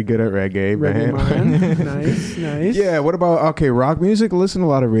very good at reggae, Reggae man. man. Nice. Yeah, what about, rock music? I listen to a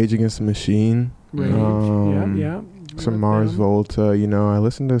lot of Rage Against the Machine. Rage. Yeah. Some Love Mars them. Volta, I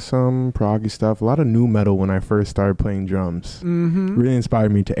listen to some proggy stuff. A lot of new metal when I first started playing drums. Really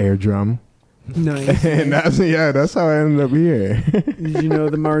inspired me to air drum. Nice. And that's how I ended up here. Did you know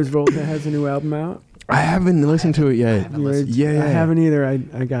the Mars Volta has a new album out? I haven't listened to it yet. I haven't either. I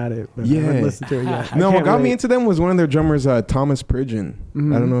got it, but I haven't listened to it yet. No, what got me into them was one of their drummers, Thomas Pridgeon.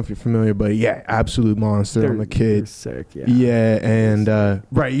 I don't know if you're familiar, but absolute monster. I'm a They're kid. sick, yeah. Yeah, and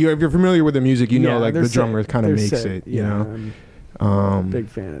right, if you're familiar with the music, Yeah, like they're the drummer sick. kind of They're makes sick. it. I'm big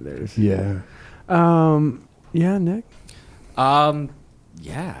fan of theirs. Yeah. Yeah, Nick.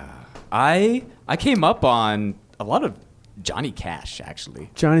 Yeah. I came up on a lot of Johnny Cash, actually.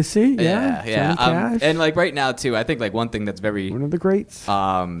 Johnny C. Yeah. Johnny Cash. And right now too, I think one thing that's very one of the greats.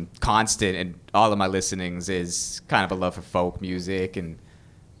 constant in all of my listenings is kind of a love for folk music and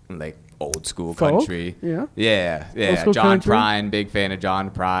old school Folk? country. Yeah. Yeah. Old school John country? Prine, big fan of John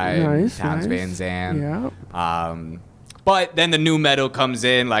Prine. Nice, Townes nice. Van Zandt. Yeah. But then the new metal comes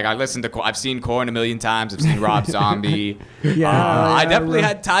in. I've seen Korn a million times. I've seen Rob Zombie. I definitely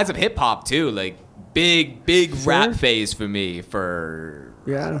had ties of hip hop too. Big rap phase for me for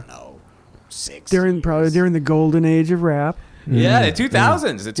I don't know, 6 during years. the golden age of rap. Yeah, the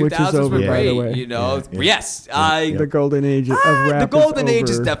 2000s. The Which is 2000s over, were by the great. way. Yes. The golden age of rap. The golden is age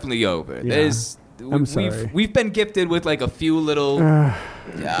is over. definitely over. Yeah. I'm sorry. We've been gifted with a few little.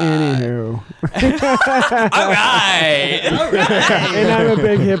 Anywho. All right. And I'm a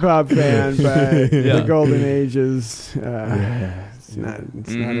big hip hop fan, but the golden age is it's not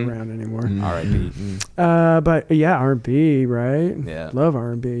around anymore. R.I.P. But R&B, right? Yeah. Love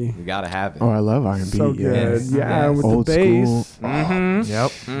R&B. You gotta have it. Oh, I love R&B. So good. Yes. Yeah, with Old the bass. school. Mm-hmm.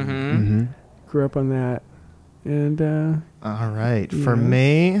 Yep. Grew up on that. And All right. For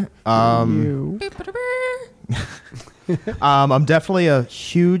me, you. I'm definitely a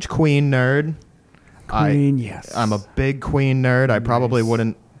huge Queen nerd. Queen, yes. I'm a big Queen nerd. I probably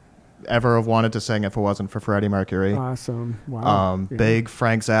wouldn't ever have wanted to sing if it wasn't for Freddie Mercury. Awesome. Wow. Yeah. Big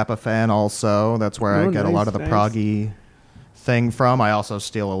Frank Zappa fan also. That's where I get a lot of the proggy thing from. I also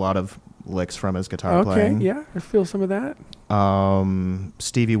steal a lot of licks from his guitar playing. Okay, yeah. I feel some of that.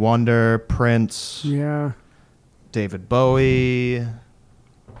 Stevie Wonder, Prince, Yeah. David Bowie.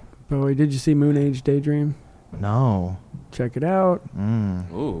 Bowie, did you see Moon Age Daydream? No. Check it out.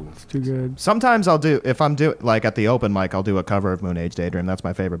 Ooh. It's too good. Sometimes at the open mic, I'll do a cover of Moon Age Daydream. That's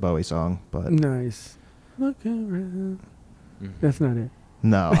my favorite Bowie song. But Nice. Look around. That's not it.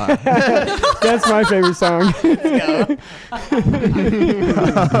 no. That's my favorite song. A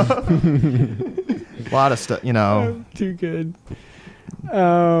lot of stuff, Too good.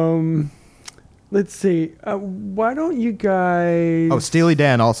 let's see. Why don't you guys? Oh, Steely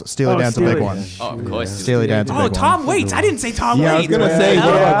Dan also. Steely Dan's a big Steely. one. Oh, of course. Steely Dan's a big Oh, one. Tom Waits. I didn't say Tom Yeah, I was Waits. gonna say, What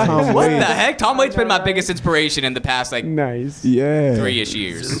the what hell? about Tom What Waits? the heck? Tom Waits been my biggest inspiration in the past like Nice. Yeah. 3-ish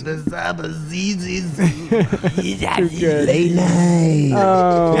years. Too good.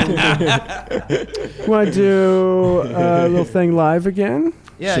 Want to do a little thing live again?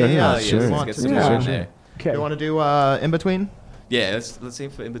 Yeah, Sure, yeah. sure. You Let's want get to- some Yeah. music there. Okay. You want to do in between? Yeah, let's aim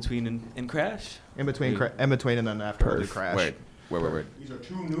for in between and crash. In between, in between, and then after we'll do crash. Word. These are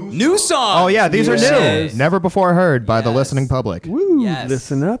 2 new songs. Oh yeah, these are Yes. new, never before heard by the Yes. listening public. Woo! Yes.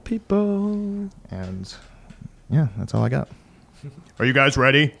 Listen up, people. And yeah, that's all I got. Are you guys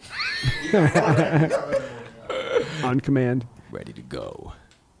ready? On command. Ready to go.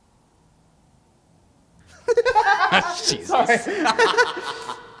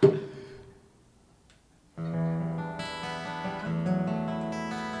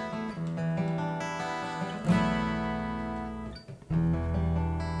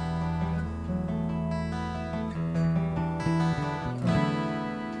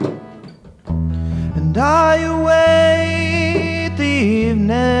 And I await the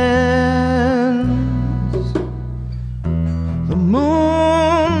evenings, the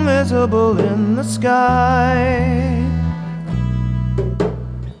moon visible in the sky,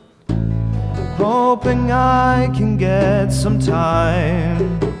 hoping I can get some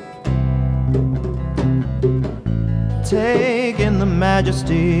time, take in the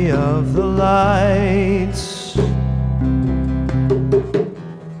majesty of the lights.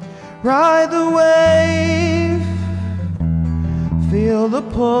 Ride the wave, feel the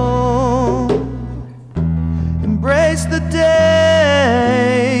pull, embrace the days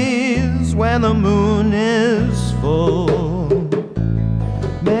when the moon is full.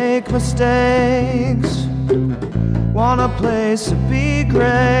 Make mistakes, want a place to be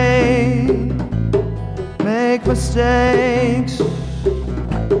great. Make mistakes,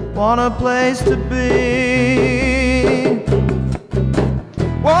 want a place to be.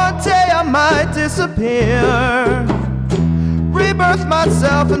 One day I might disappear, rebirth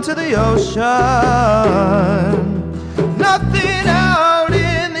myself into the ocean. Nothing out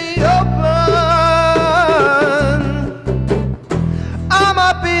in the open. I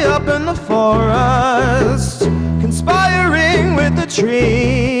might be up in the forest, conspiring with the trees.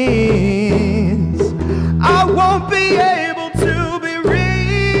 I won't be able to be reached.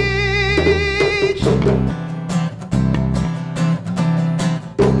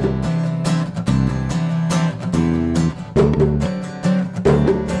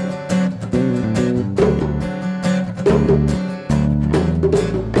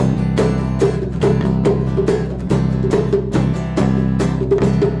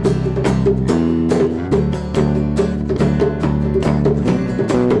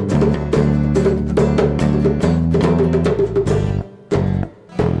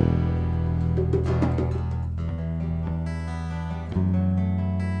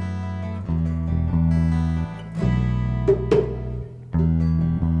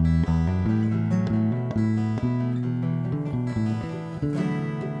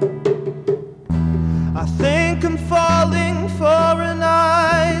 I think I'm falling for an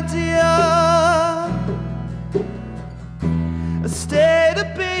idea, a state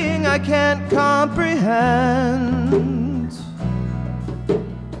of being I can't comprehend.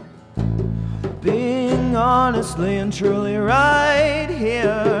 Being honestly and truly right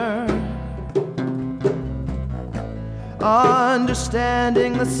here,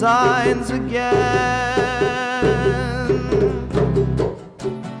 understanding the signs again.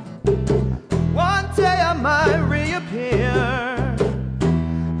 One day I might reappear,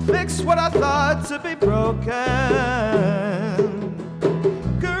 fix what I thought to be broken,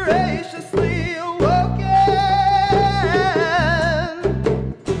 graciously awoken,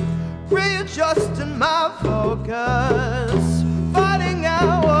 readjusting my focus, finding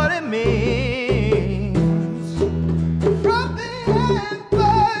out what it means from the in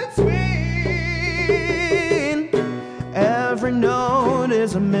between. Every note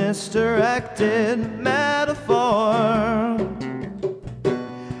is a misdirected metaphor.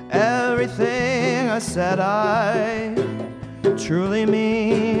 Everything I said I truly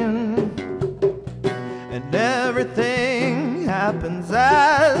mean, and everything happens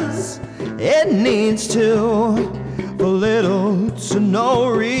as it needs to, for little to no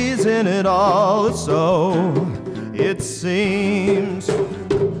reason at all, so it seems.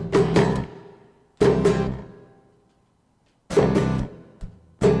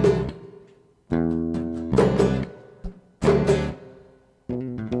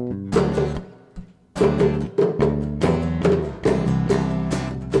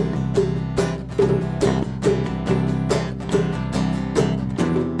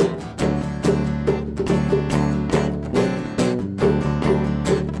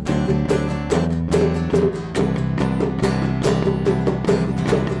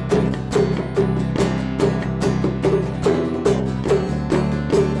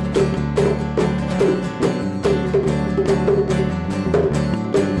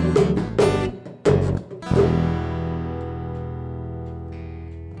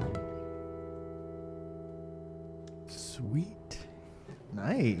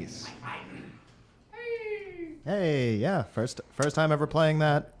 Hey, yeah, first time ever playing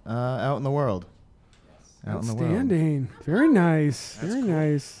that out in the world. Out in the world. Outstanding. Very nice. Very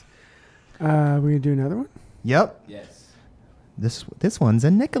nice. We gonna do another one? Yep. Yes. This one's a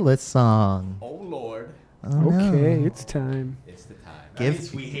Nicholas song. Oh Lord. Oh, Okay, no. it's time. It's the time.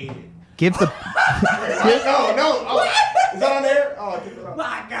 We hate it. Give the no. Oh, is that on there? Oh, I took it off.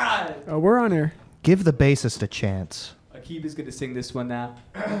 My God. Oh, we're on air. give the bassist a chance. Akib is gonna sing this one now.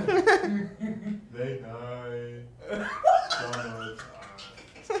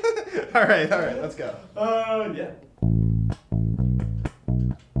 All right, let's go. Yeah.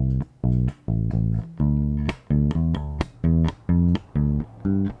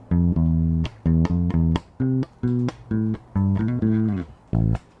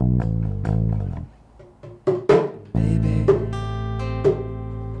 Baby,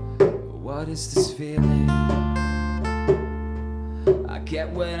 what is this feeling I get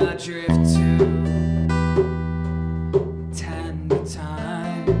when I drift to tender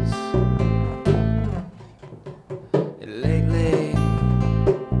times? Lately,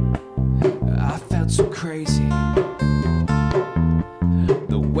 I felt so crazy.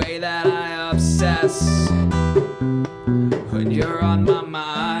 The way that I obsess when you're on my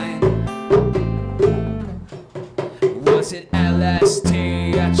mind. Was it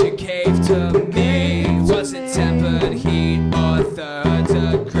LSD that you gave to me? Was it tempered heat or third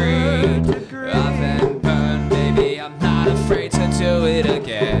degree? I've been burned, baby, I'm not afraid to do it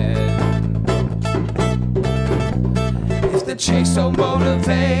again. If the chase don't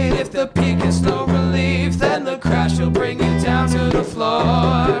motivate, if the peak is no relief, then the crash will bring you down to the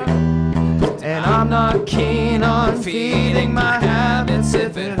floor. And I'm not keen on feeding my habits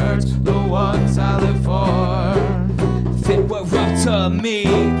if it hurts the ones I live for. If it were up to me,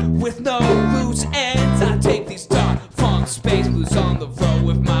 with no loose ends, I'd take these dark funk space blues on the road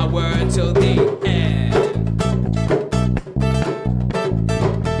with my word till the end.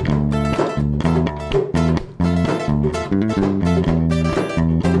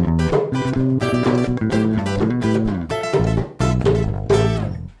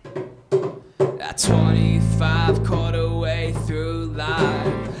 At 25, quarter way through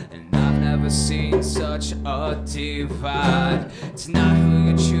life, and I've never seen such a divide. It's not who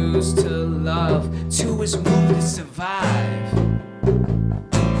you choose to love, two is move to survive.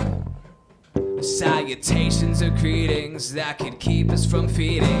 Salutations or greetings that could keep us from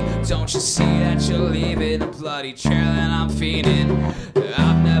feeding. Don't you see that you're leaving a bloody trail and I'm feeding?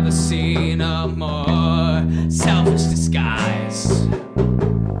 I've never seen a more selfish disguise.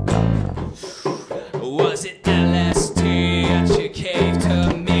 Was it LSD that you gave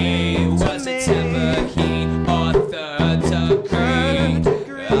to me? Was it tempered heat or third degree?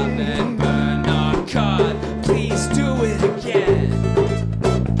 I've been burned, oh God, please do it again.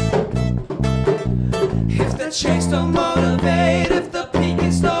 If the chase don't motivate, if the peak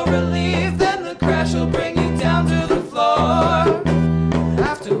is no relief, then the crash will bring you down to the floor.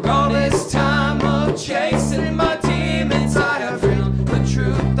 After all this time of chasing my demons, I have found the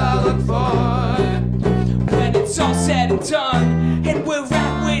truth I look for. When it's all said and done, and we're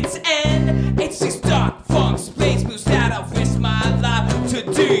at wit's end, it's these dark funk space blues that I risk my life to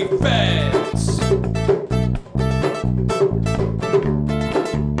defense.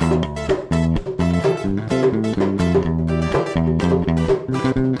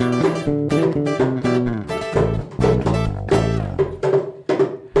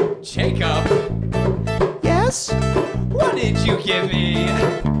 Jacob, Yes? what did you give me?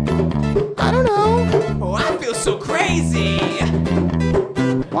 I don't know. Oh, I feel so crazy.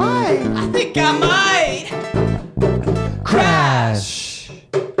 Why? I think I might crash.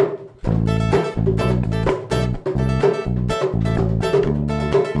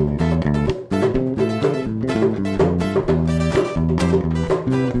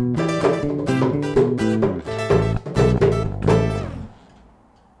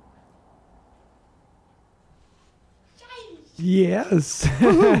 Yes.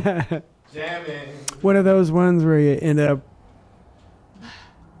 Jamming. One of those ones where you end up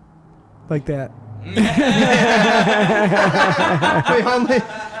like that.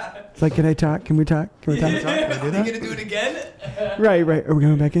 It's like, can I talk? Can we talk? Can we talk? Are you gonna do it again? Right. Are we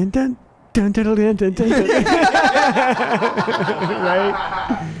going back in? Dun, dun, dun, dun, dun, dun, dun.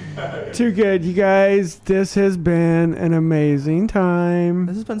 Right? Too good, you guys. This has been an amazing time.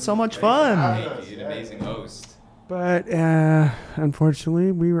 This has been so much fun. Thank you, an amazing host. But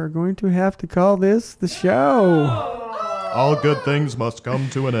unfortunately, we are going to have to call this the show. All good things must come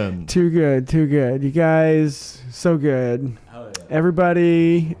to an end. Too good. You guys, so good. Oh, yeah.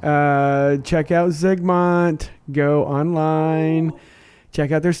 Everybody, check out Zigmont. Go online.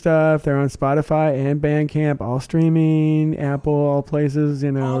 check out their stuff. They're on Spotify and Bandcamp, all streaming, Apple, all places.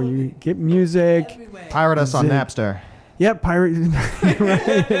 You know, you get music. Pirate us on Napster. Yep, pirate.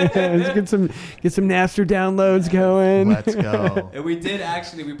 Let's get some Napster downloads going. Let's go. And we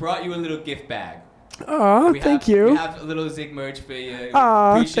brought you a little gift bag. Oh, thank you. We have a little Zig merch for you.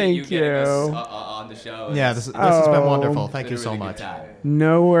 Aw, Appreciate you thank getting us you. on the show. Yeah, this has been wonderful. Thank you It's been so a really good much. time.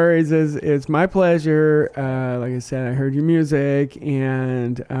 No worries. It's my pleasure. Like I said, I heard your music,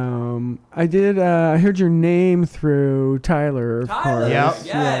 and I heard your name through Tyler, of course. Yep.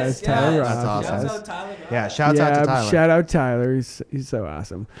 Yes, Tyler That's Roth. awesome. Shouts out Tyler. Yeah, shouts out to Tyler. Shout out Tyler. He's so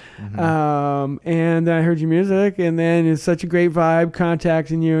awesome. And I heard your music, and then it's such a great vibe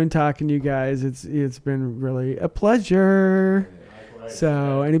contacting you and talking to you guys. It's been really a pleasure.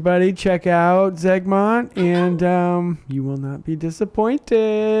 So anybody check out Zigmont, and you will not be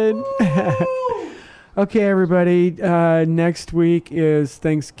disappointed. Okay, everybody. Next week is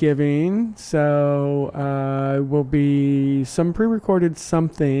Thanksgiving, so will be some pre-recorded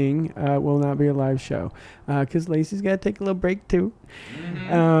something. Will not be a live show because Lacey's got to take a little break too.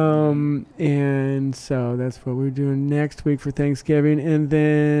 And so that's what we're doing next week for Thanksgiving, and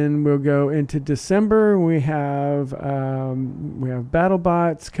then we'll go into December. We have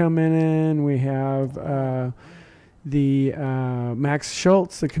BattleBots coming in. We have the Max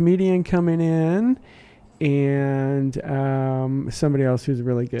Schultz, the comedian, coming in. And somebody else who's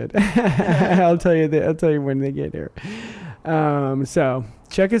really good. I'll tell you when they get here. So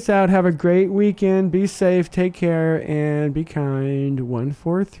check us out. Have a great weekend. Be safe. Take care and be kind.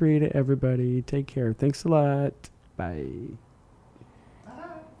 143 to everybody. Take care. Thanks a lot. Bye.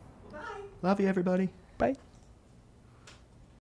 Love you, everybody. Bye.